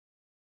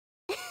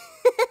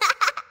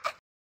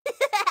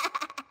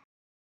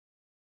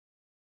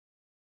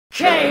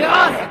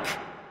Chaotic!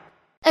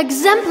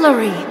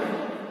 Exemplary!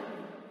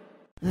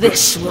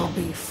 This will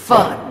be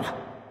fun.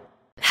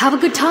 Have a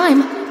good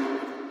time.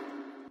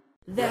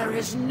 There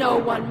is no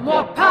one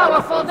more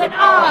powerful than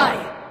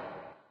I!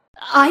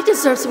 I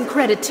deserve some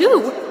credit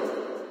too.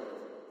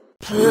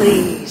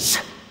 Please.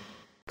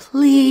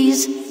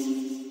 Please.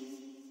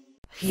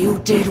 You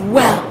did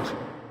well.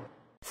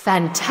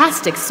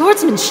 Fantastic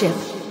swordsmanship.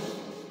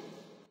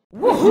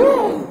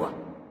 Woohoo!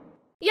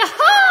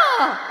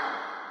 Yaha!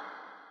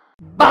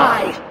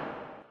 Bye.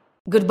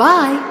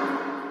 Goodbye.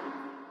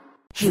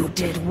 You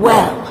did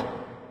well.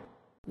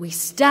 We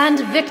stand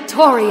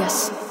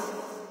victorious.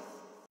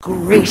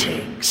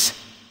 Greetings.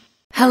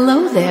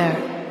 Hello there.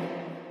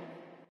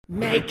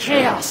 May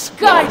chaos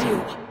guide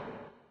you.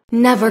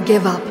 Never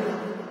give up.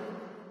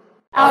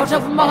 Out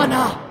of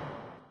mana.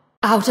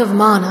 Out of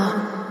mana.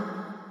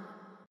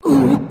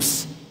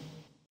 Oops.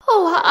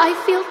 Oh, I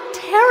feel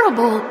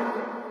terrible.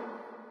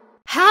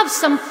 Have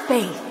some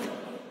faith.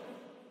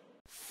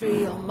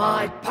 Feel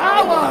my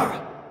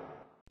power.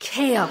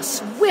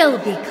 Chaos will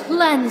be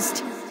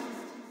cleansed.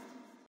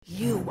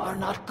 You are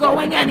not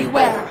going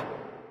anywhere.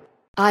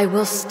 I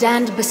will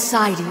stand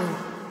beside you.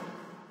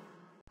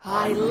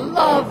 I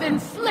love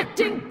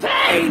inflicting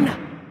pain.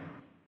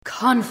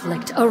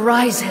 Conflict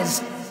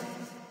arises.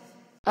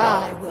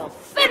 I will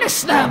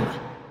finish them.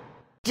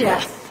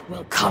 Death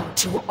will come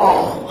to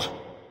all.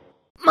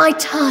 My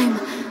time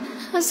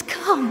has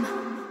come.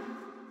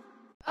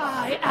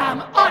 I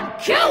am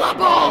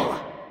unkillable!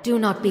 Do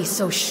not be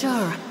so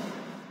sure.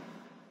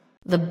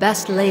 The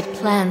best laid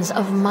plans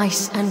of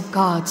mice and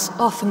gods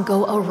often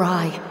go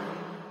awry.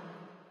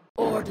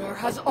 Order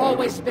has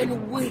always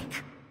been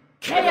weak.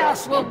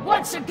 Chaos will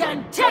once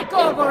again take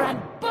over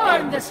and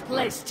burn this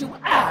place to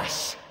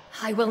ash.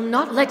 I will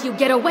not let you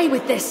get away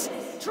with this.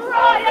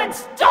 Try and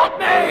stop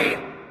me!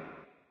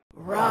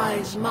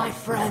 Rise, my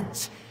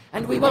friends,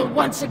 and we will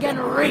once again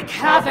wreak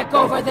havoc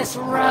over this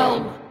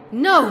realm.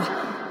 No!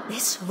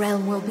 This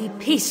realm will be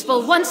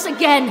peaceful once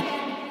again!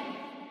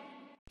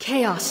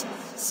 Chaos,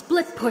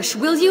 split push,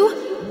 will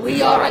you?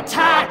 We are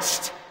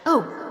attached!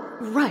 Oh,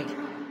 right.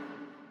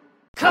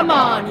 Come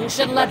on, you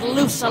should let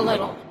loose a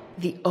little.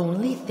 The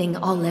only thing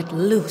I'll let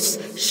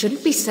loose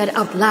shouldn't be said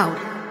out loud.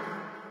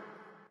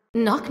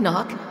 Knock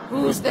knock.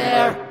 Who's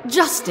there?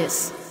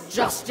 Justice.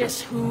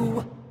 Justice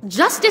who?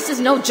 Justice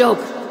is no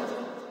joke.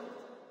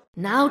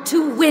 Now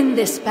to win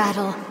this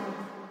battle.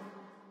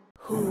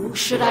 Who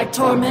should I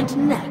torment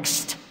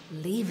next?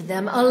 Leave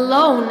them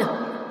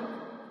alone.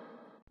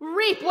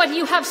 Reap what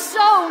you have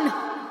sown.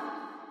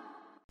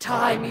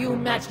 Time you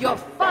met your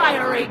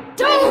fiery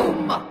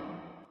doom!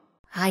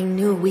 I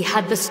knew we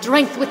had the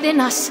strength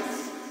within us.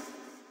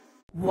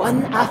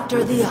 One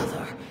after the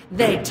other,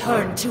 they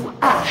turn to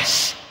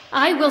ash.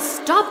 I will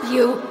stop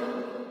you.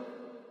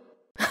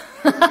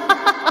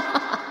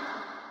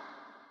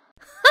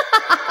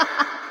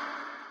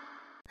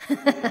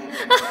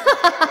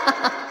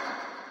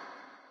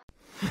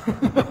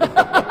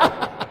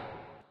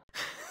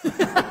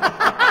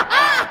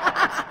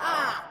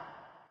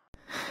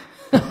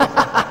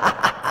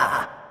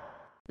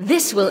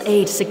 This will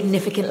aid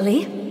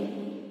significantly.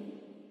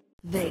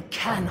 They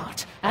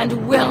cannot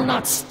and will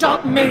not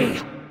stop me!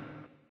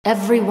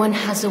 Everyone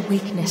has a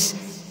weakness,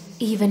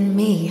 even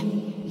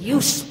me.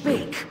 You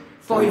speak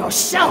for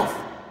yourself!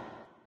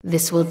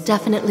 This will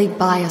definitely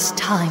buy us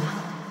time.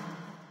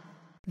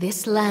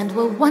 This land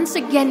will once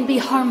again be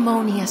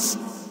harmonious.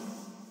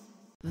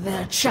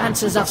 Their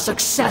chances of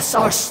success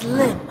are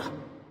slim.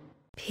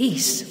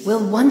 Peace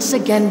will once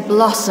again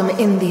blossom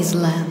in these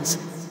lands.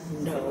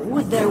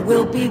 No, there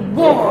will be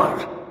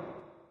war!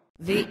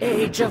 The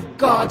age of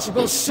gods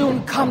will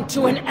soon come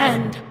to an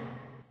end.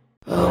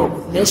 Oh,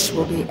 this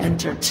will be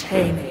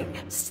entertaining.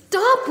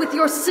 Stop with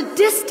your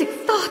sadistic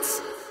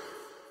thoughts!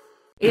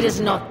 It is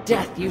not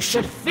death you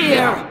should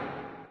fear!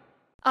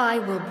 I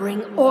will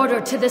bring order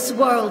to this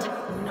world.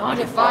 Not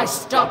if I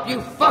stop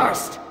you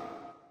first!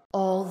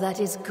 All that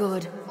is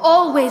good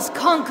always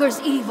conquers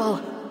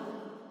evil.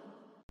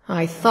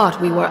 I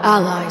thought we were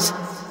allies.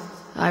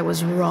 I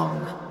was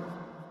wrong.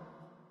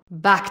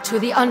 Back to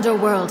the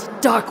underworld,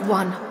 Dark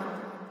One.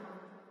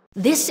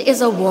 This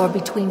is a war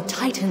between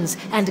titans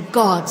and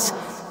gods,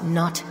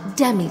 not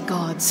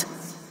demigods.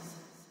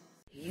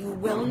 You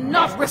will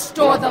not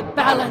restore the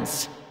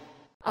balance!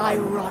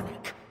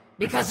 Ironic,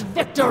 because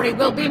victory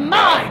will be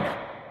mine!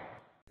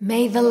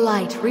 May the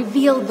light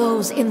reveal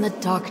those in the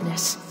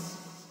darkness.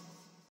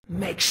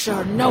 Make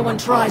sure no one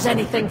tries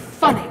anything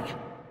funny.